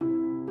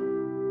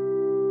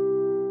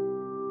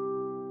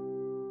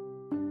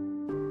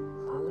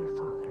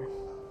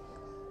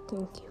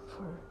Thank you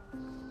for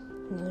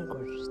another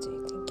gorgeous day.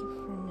 Thank you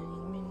for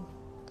many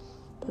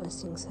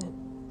blessings that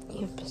you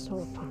have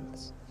bestowed upon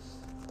us.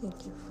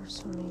 Thank you for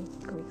so many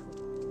great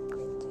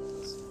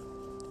things.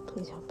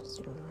 Please help us,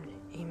 dear Lord.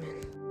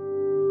 Amen.